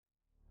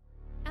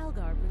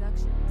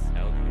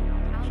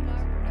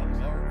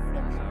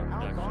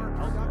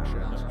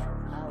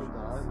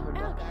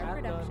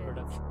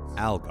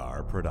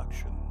Algar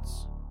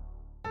Productions.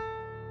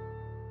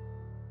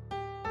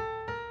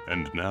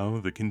 And now,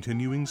 the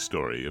continuing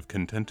story of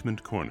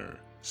Contentment Corner,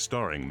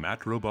 starring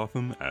Matt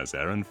Robotham as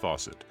Aaron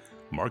Fawcett,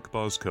 Mark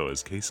Bosco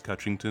as Case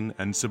Cutchington,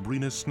 and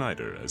Sabrina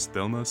Snyder as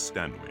Thelma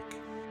Stanwyck.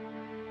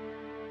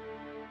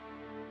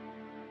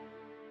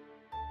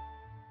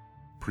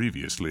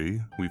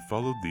 Previously, we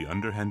followed the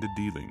underhanded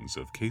dealings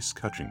of Case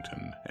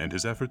Cutchington and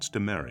his efforts to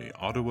marry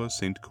Ottawa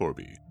St.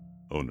 Corby,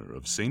 owner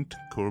of St.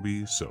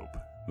 Corby Soap,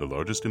 the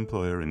largest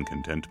employer in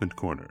Contentment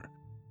Corner.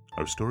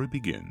 Our story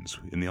begins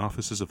in the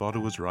offices of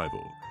Ottawa's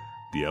rival,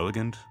 the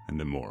elegant and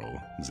immoral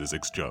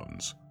Zizix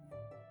Jones.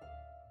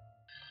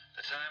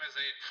 The time is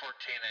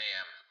 8:14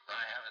 a.m.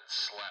 I haven't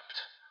slept.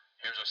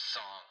 Here's a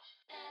song.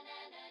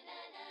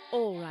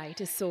 All right,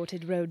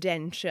 assorted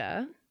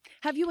rodentia.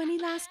 Have you any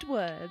last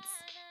words?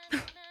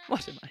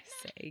 What am I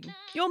saying?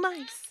 You're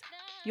mice.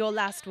 Your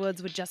last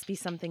words would just be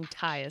something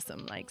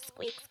tiresome like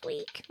squeak,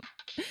 squeak.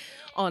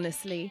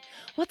 Honestly,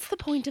 what's the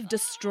point of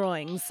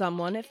destroying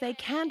someone if they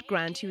can't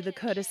grant you the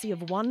courtesy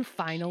of one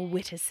final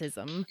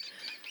witticism?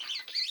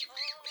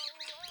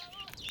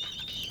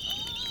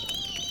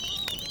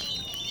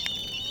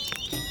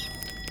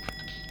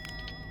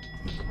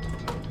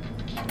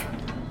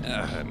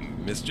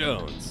 Miss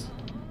Jones,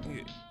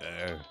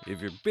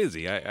 if you're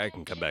busy, I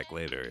can come back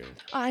later.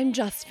 I'm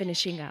just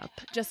finishing up.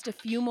 Just a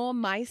few more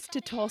mice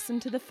to toss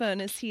into the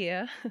furnace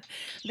here.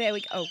 There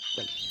we go. Oh,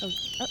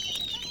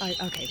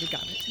 wait. Okay, we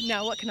got it.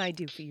 Now what can I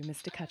do for you,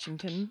 Mr.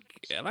 Cutchington?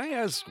 Can I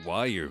ask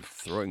why you're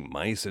throwing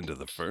mice into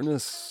the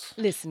furnace?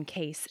 Listen,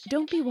 Case,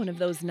 don't be one of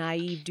those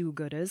naive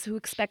do-gooders who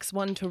expects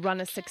one to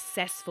run a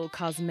successful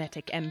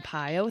cosmetic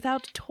empire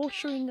without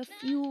torturing a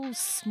few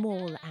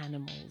small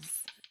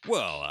animals.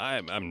 Well,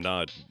 I'm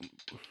not...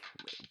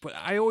 But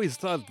I always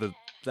thought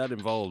that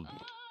involved,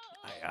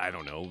 I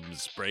don't know,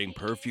 spraying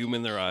perfume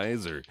in their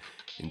eyes or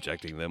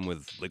injecting them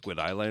with liquid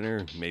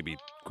eyeliner, maybe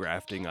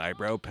grafting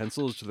eyebrow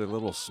pencils to their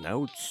little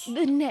snouts.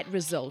 The net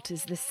result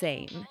is the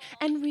same.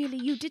 And really,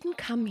 you didn't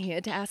come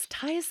here to ask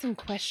tiresome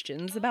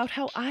questions about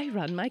how I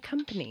run my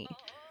company.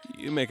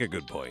 You make a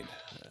good point.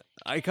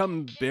 I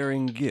come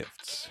bearing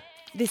gifts.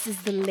 This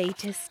is the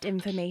latest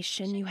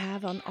information you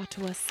have on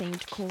Ottawa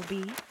St.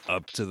 Corby?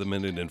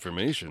 Up-to-the-minute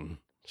information.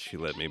 She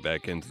let me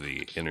back into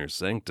the inner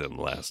sanctum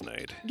last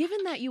night.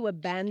 Given that you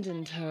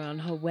abandoned her on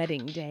her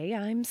wedding day,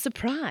 I'm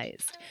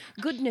surprised.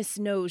 Goodness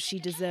knows she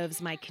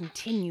deserves my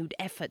continued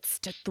efforts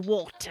to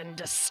thwart and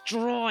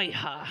destroy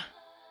her.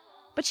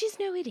 But she's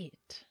no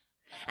idiot.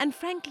 And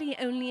frankly,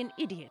 only an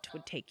idiot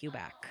would take you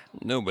back.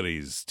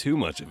 Nobody's too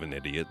much of an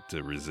idiot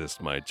to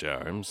resist my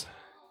charms.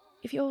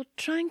 If you're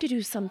trying to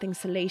do something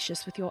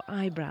salacious with your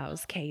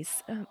eyebrows,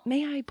 Case,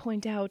 may I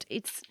point out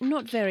it's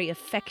not very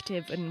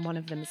effective when one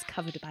of them is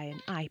covered by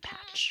an eye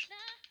patch.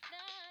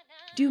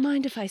 Do you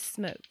mind if I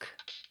smoke?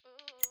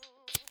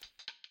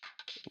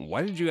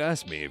 Why did you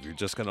ask me if you're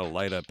just gonna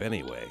light up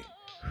anyway?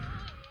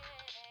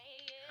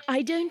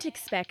 I don't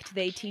expect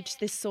they teach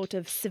this sort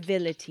of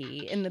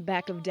civility in the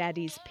back of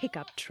Daddy's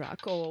pickup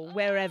truck or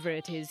wherever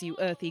it is you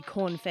earthy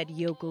corn-fed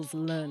yokels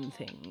learn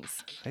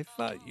things. I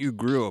thought you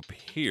grew up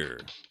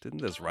here.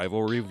 Didn't this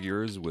rivalry of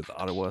yours with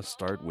Ottawa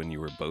start when you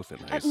were both in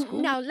high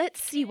school? Now,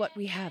 let's see what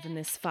we have in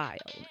this file,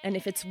 and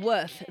if it's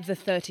worth the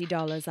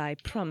 $30 I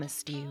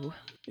promised you.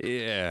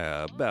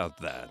 Yeah, about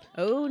that.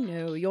 Oh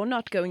no, you're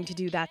not going to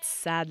do that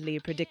sadly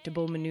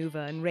predictable maneuver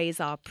and raise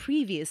our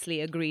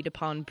previously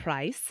agreed-upon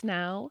price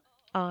now,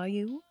 are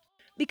you?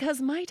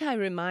 Because might I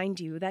remind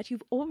you that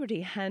you've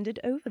already handed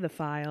over the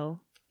file.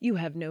 You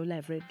have no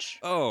leverage.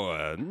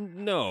 Oh,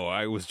 no,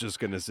 I was just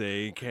gonna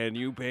say, can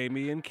you pay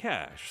me in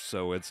cash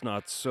so it's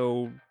not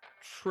so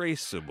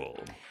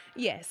traceable?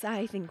 Yes,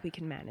 I think we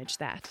can manage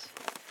that.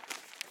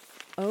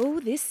 Oh,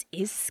 this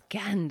is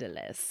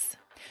scandalous.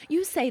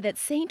 You say that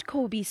St.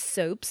 Corby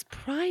Soap's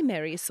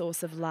primary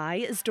source of lye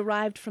is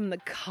derived from the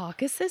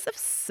carcasses of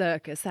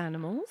circus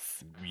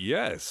animals?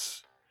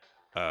 Yes.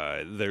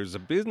 There's a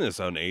business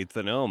on 8th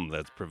and Elm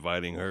that's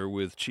providing her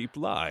with cheap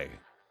lye.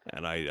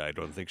 And I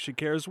don't think she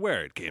cares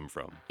where it came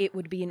from. It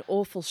would be an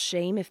awful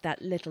shame if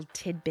that little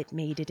tidbit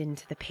made it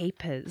into the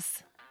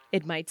papers.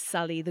 It might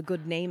sully the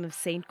good name of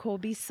St.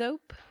 Corby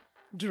Soap,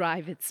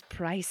 drive its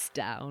price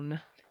down,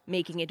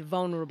 making it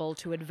vulnerable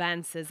to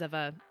advances of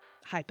a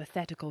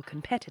hypothetical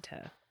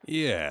competitor.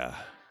 Yeah,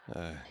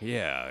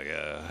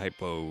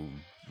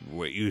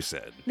 what you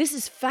said. This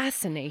is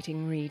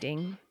fascinating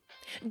reading.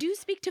 Do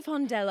speak to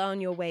Fondella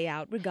on your way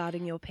out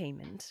regarding your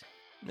payment.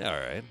 All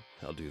right,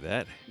 I'll do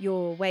that.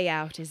 Your way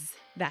out is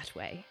that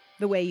way,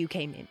 the way you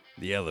came in.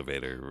 The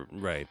elevator,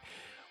 right.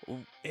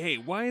 Hey,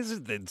 why is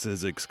it that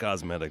Zizix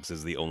Cosmetics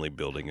is the only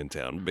building in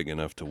town big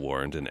enough to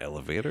warrant an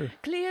elevator?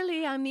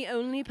 Clearly, I'm the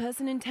only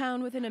person in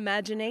town with an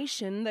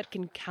imagination that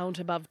can count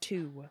above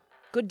 2.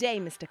 Good day,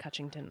 Mr.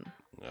 Cutchington.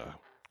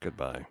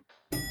 Goodbye.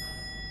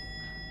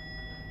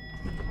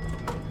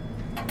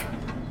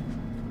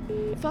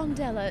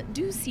 Fondella,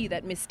 do see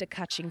that Mr.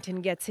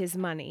 Cutchington gets his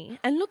money,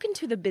 and look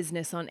into the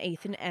business on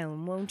 8th and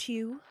Elm, won't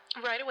you?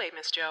 Right away,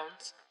 Miss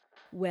Jones.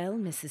 Well,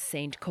 Mrs.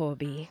 St.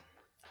 Corby,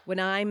 When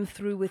I'm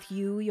through with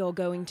you, you're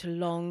going to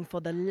long for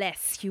the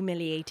less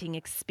humiliating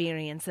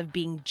experience of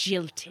being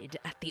jilted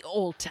at the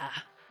altar.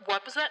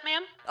 What was that,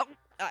 ma'am? Oh,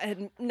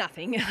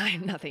 nothing.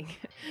 Nothing.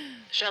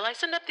 Shall I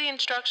send up the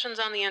instructions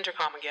on the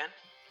intercom again?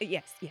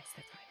 Yes, that's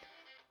fine.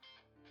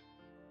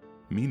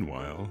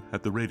 Meanwhile,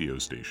 at the radio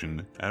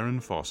station,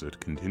 Aaron Fawcett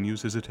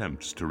continues his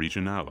attempts to reach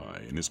an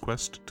ally in his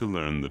quest to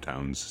learn the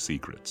town's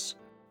secrets.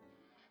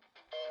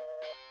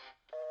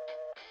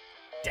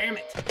 Damn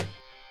it!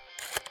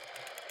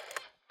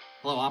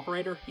 Hello,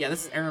 operator? Yeah,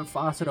 this is Aaron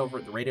Fawcett over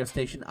at the radio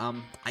station.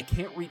 I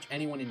can't reach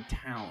anyone in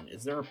town.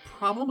 Is there a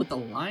problem with the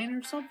line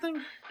or something?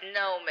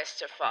 No,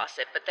 Mr.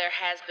 Fawcett, but there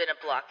has been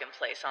a block in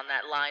place on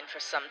that line for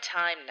some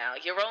time now.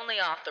 You're only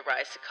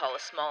authorized to call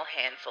a small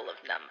handful of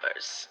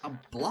numbers. A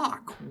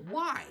block?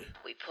 Why?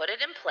 We put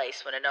it in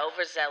place when an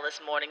overzealous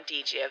morning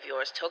DJ of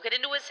yours took it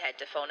into his head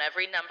to phone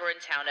every number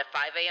in town at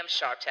 5 a.m.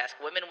 sharp to ask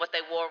women what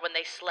they wore when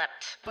they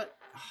slept. But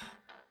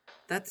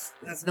that's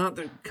not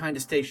the kind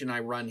of station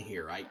I run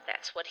here.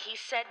 That's what he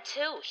said,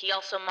 too. He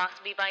also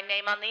mocked me by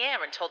name on the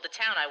air and told the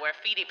town I wear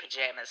feety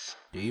pajamas.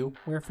 Do you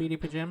wear feety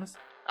pajamas?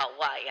 Oh,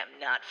 I am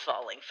not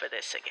falling for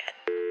this again.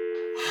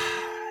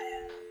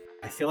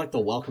 I feel like the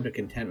Welcome to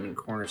Contentment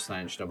corner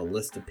sign should have a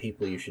list of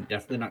people you should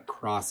definitely not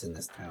cross in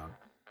this town.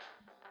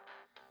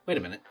 Wait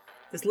a minute.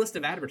 This list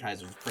of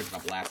advertisers was printed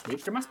up last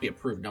week. There must be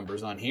approved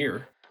numbers on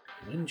here.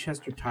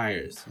 Winchester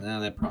Tires.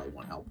 That probably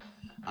won't help.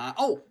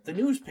 The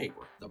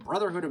newspaper, the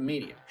Brotherhood of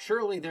Media.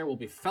 Surely there will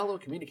be fellow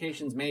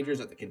communications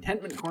majors at the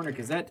Contentment Corner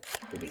Gazette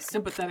who will be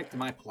sympathetic to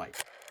my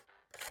plight.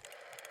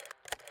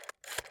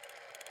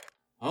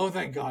 Oh,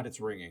 thank God it's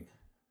ringing.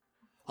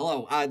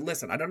 Hello,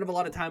 listen, I don't have a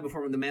lot of time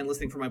before the man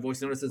listening for my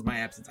voice notices my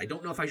absence. I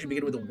don't know if I should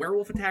begin with a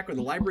werewolf attack or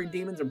the library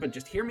demons, but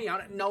just hear me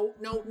out. No,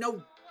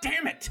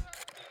 damn it!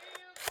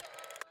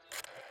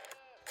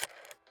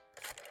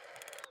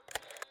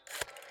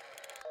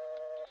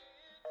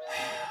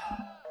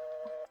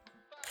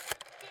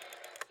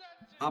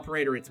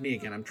 Operator, it's me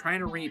again. I'm trying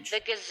to reach... The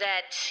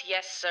Gazette.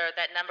 Yes, sir.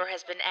 That number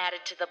has been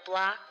added to the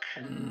block.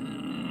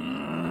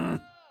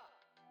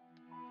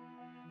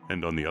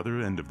 And on the other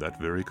end of that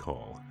very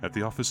call, at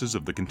the offices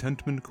of the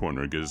Contentment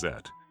Corner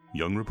Gazette,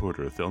 young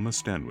reporter Thelma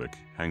Stanwyck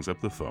hangs up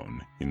the phone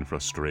in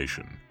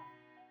frustration.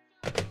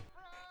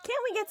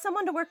 Can't we get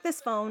someone to work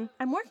this phone?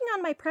 I'm working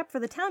on my prep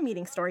for the town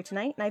meeting story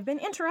tonight, and I've been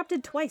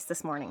interrupted twice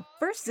this morning.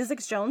 First,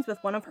 Zizix Jones with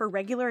one of her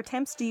regular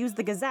attempts to use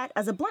the Gazette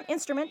as a blunt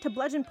instrument to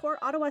bludgeon poor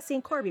Ottawa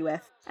St. Corby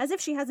with, as if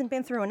she hasn't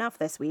been through enough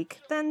this week.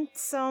 Then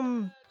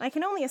some, I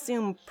can only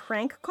assume,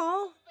 prank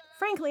call?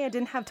 Frankly, I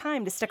didn't have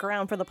time to stick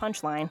around for the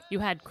punchline. You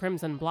had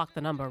Crimson block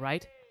the number,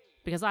 right?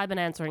 Because I've been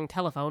answering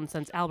telephone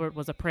since Albert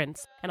was a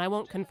prince, and I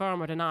won't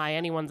confirm or deny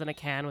anyone's in a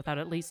can without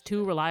at least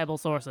 2 reliable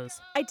sources.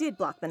 I did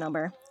block the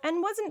number.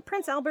 And wasn't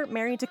Prince Albert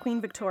married to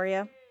Queen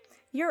Victoria?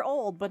 You're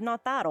old, but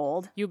not that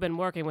old. You've been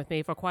working with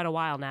me for quite a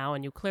while now,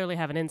 and you clearly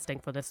have an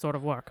instinct for this sort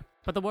of work.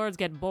 But the words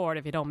get bored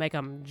if you don't make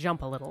them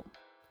jump a little.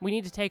 We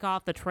need to take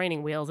off the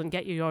training wheels and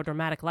get you your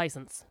dramatic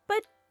license.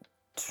 But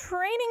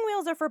training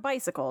wheels are for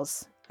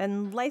bicycles,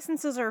 and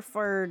licenses are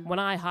for... When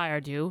I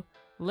hired you,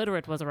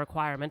 literate was a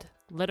requirement,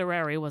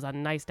 literary was a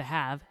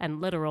nice-to-have,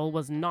 and literal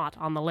was not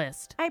on the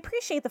list. I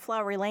appreciate the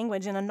flowery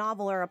language in a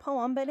novel or a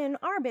poem, but in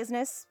our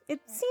business, it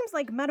seems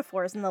like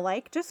metaphors and the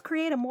like just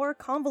create a more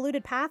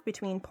convoluted path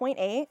between point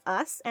A,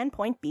 us, and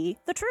point B,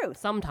 the truth.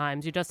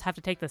 Sometimes you just have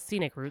to take the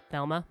scenic route,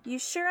 Thelma. You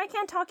sure I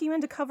can't talk you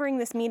into covering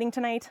this meeting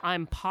tonight?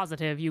 I'm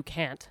positive you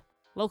can't.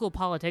 Local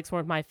politics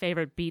weren't my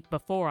favorite beat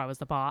before I was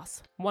the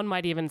boss. One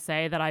might even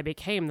say that I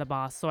became the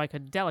boss so I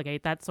could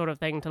delegate that sort of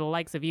thing to the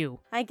likes of you.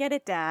 I get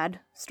it, Dad.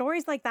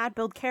 Stories like that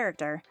build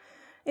character.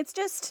 It's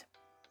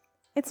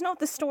not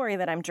the story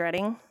that I'm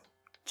dreading.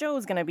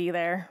 Joe's gonna be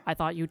there. I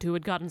thought you two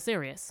had gotten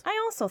serious.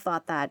 I also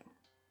thought that.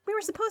 We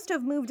were supposed to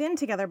have moved in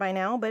together by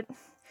now, but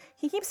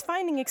he keeps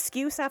finding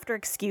excuse after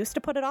excuse to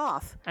put it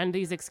off. And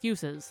these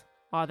excuses,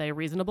 are they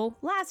reasonable?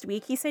 Last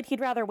week, he said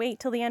he'd rather wait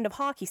till the end of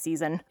hockey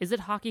season. Is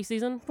it hockey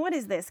season? What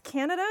is this,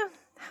 Canada?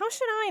 How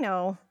should I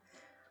know?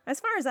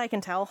 As far as I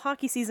can tell,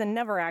 hockey season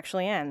never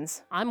actually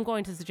ends. I'm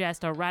going to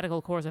suggest a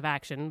radical course of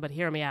action, but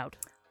hear me out.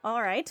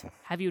 All right.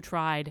 Have you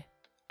tried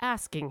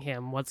asking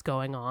him what's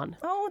going on?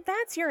 Oh,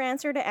 that's your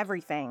answer to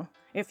everything.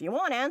 If you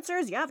want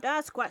answers, you have to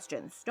ask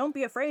questions. Don't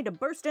be afraid to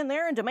burst in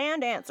there and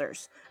demand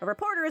answers. A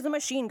reporter is a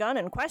machine gun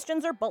and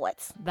questions are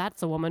bullets.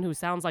 That's a woman who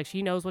sounds like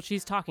she knows what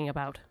she's talking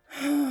about.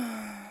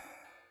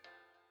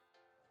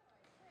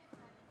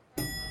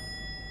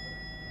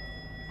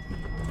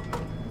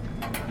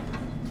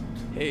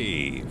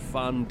 Hey,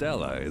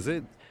 Fondella, is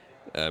it?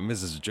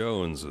 Mrs.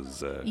 Jones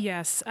was,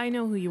 Yes, I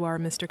know who you are,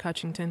 Mr.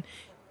 Cutchington.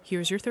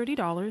 Here's your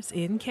 $30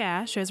 in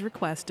cash as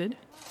requested.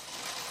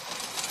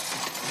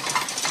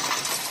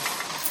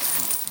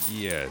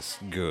 Yes,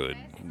 good.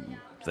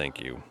 Thank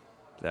you.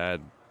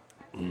 That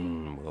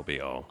will be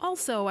all.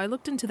 Also, I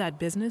looked into that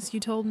business you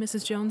told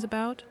Mrs. Jones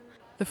about.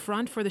 The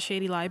front for the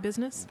Shady Lie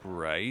business.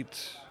 Right.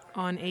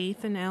 On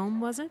 8th and Elm,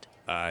 was it?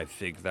 I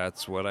think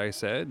that's what I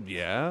said,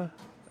 yeah.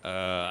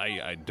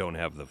 I don't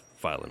have the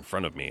file in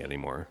front of me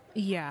anymore.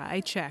 Yeah, I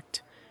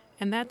checked.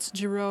 And that's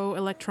Giroux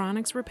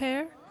Electronics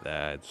Repair?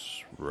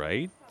 That's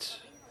right.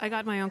 I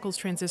got my uncle's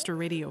transistor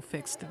radio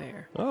fixed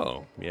there.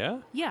 Oh, yeah?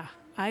 Yeah,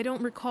 I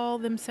don't recall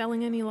them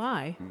selling any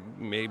lye.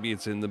 Maybe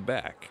it's in the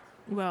back.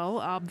 Well,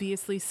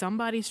 obviously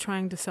somebody's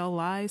trying to sell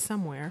lye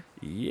somewhere.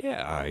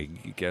 Yeah, I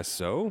guess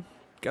so.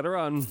 Gotta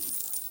run.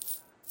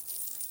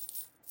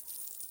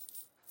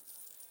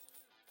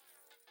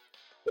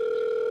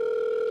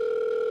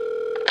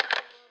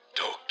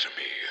 Talk to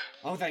me.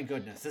 Oh, thank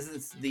goodness. This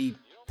is the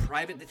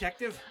private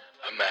detective?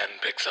 A man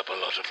picks up a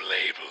lot of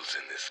labels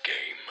in this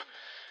game.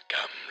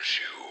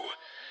 Gumshoe,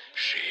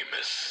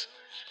 Seamus,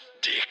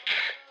 Dick.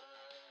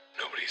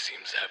 Nobody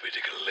seems happy to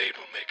get a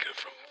label maker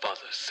from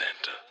Father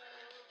Santa.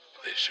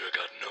 They sure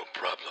got no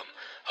problem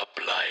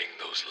applying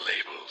those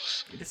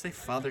labels. You just say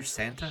Father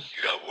Santa?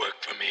 You got work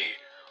for me,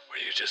 or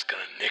you just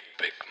gonna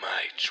nitpick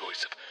my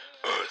choice of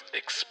Earth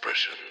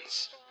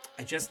expressions?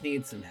 I just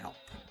need some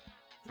help.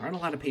 There aren't a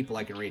lot of people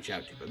I can reach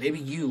out to, but maybe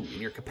you,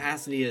 in your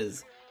capacity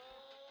as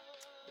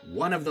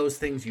one of those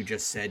things you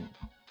just said,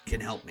 can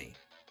help me.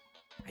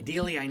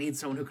 Ideally, I need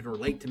someone who can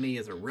relate to me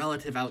as a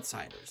relative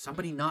outsider,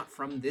 somebody not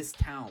from this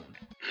town.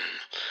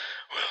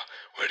 Well,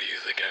 where do you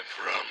think I'm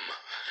from?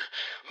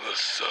 The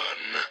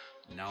sun?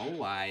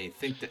 No, I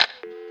think that...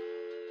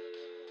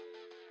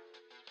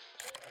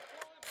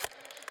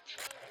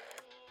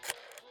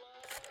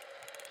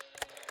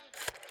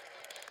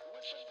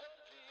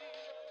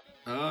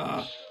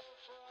 Ugh.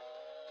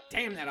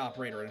 Damn that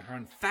operator in her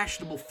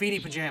unfashionable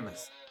feety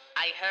pajamas.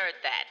 I heard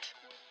that.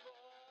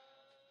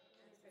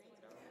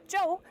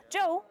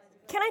 Joe,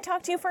 can I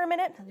talk to you for a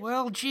minute?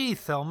 Well, gee,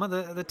 Thelma,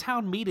 the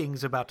town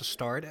meeting's about to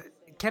start.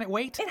 Can it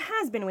wait? It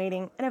has been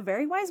waiting, and a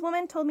very wise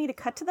woman told me to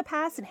cut to the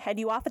pass and head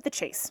you off at the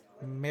chase.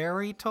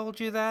 Mary told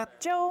you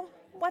that? Joe,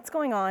 what's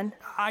going on?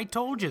 I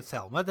told you,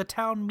 Thelma, the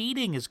town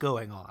meeting is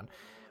going on.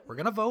 We're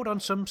going to vote on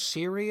some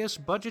serious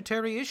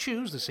budgetary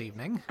issues this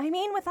evening. I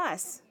mean, with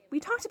us. We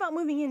talked about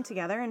moving in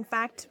together. In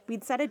fact,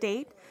 we'd set a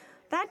date.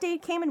 That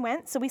date came and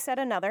went, so we set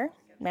another,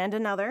 and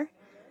another.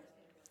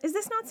 Is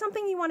this not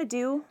something you want to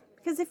do?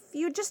 Because if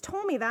you just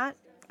told me that,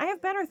 I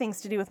have better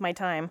things to do with my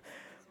time.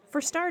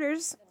 For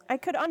starters, I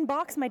could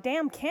unbox my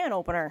damn can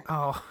opener.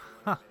 Oh,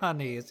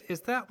 honey,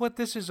 is that what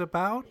this is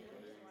about?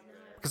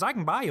 Because I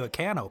can buy you a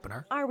can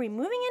opener. Are we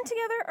moving in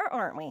together, or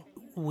aren't we?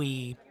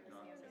 We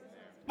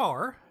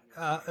are,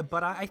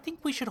 but I think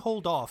we should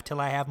hold off till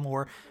I have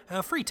more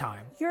free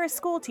time. You're a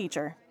school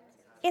teacher.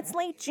 It's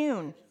late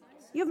June.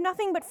 You have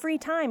nothing but free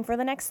time for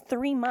the next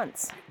 3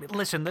 months.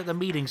 Listen, the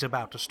meeting's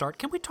about to start.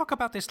 Can we talk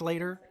about this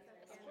later?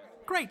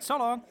 Great, so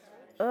long.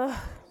 Ugh.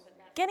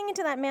 Getting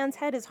into that man's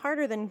head is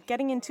harder than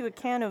getting into a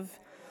can of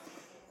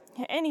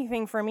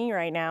anything for me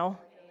right now.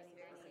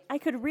 I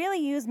could really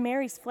use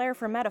Mary's flair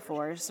for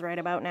metaphors right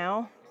about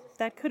now.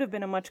 That could have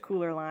been a much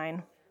cooler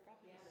line.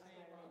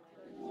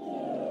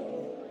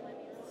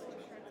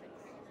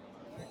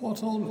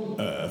 What on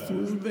earth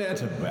was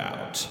that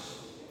about?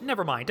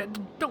 Never mind.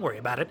 Don't worry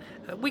about it.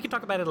 We can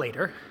talk about it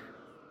later.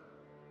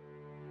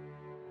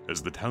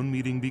 As the town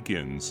meeting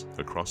begins,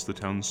 across the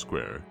town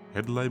square,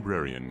 head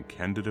librarian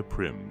Candida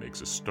Prim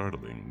makes a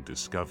startling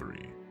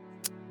discovery.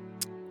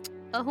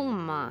 Oh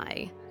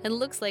my. It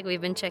looks like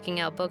we've been checking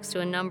out books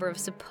to a number of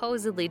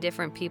supposedly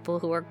different people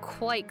who are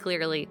quite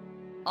clearly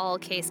all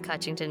Case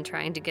Cutchington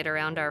trying to get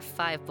around our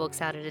 5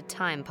 books out at a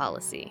time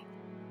policy.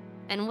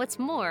 And what's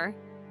more,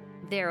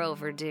 they're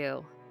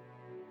overdue.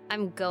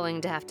 I'm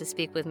going to have to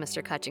speak with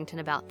Mr. Cutchington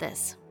about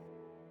this.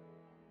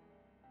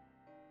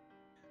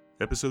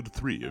 Episode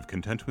 3 of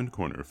Contentment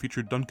Corner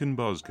featured Duncan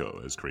Bosco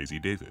as Crazy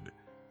David,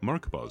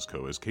 Mark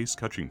Bosco as Case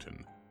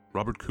Cutchington,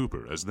 Robert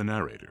Cooper as the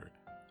narrator,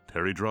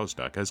 Terry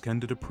Drozdak as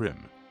Candida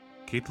Prim,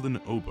 Caitlin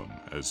Obum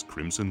as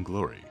Crimson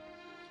Glory,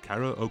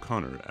 Cara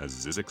O'Connor as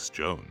Zizix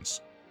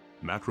Jones,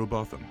 Matt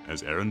Robotham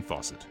as Aaron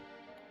Fawcett,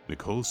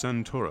 Nicole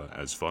Santora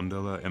as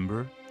Fondella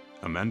Ember,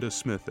 Amanda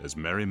Smith as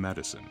Mary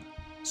Madison,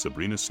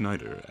 Sabrina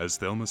Snyder as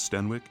Thelma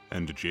Stenwick,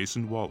 and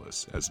Jason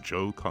Wallace as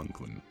Joe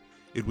Conklin.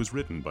 It was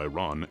written by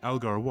Ron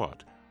Algar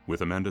Watt,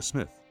 with Amanda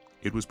Smith.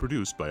 It was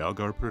produced by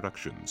Algar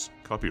Productions.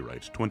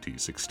 Copyright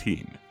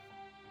 2016.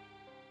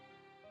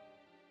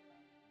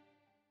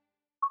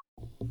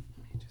 Let me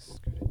just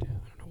scoot it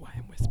down. I don't know why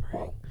I'm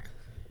whispering.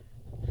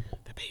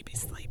 The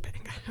baby's sleeping.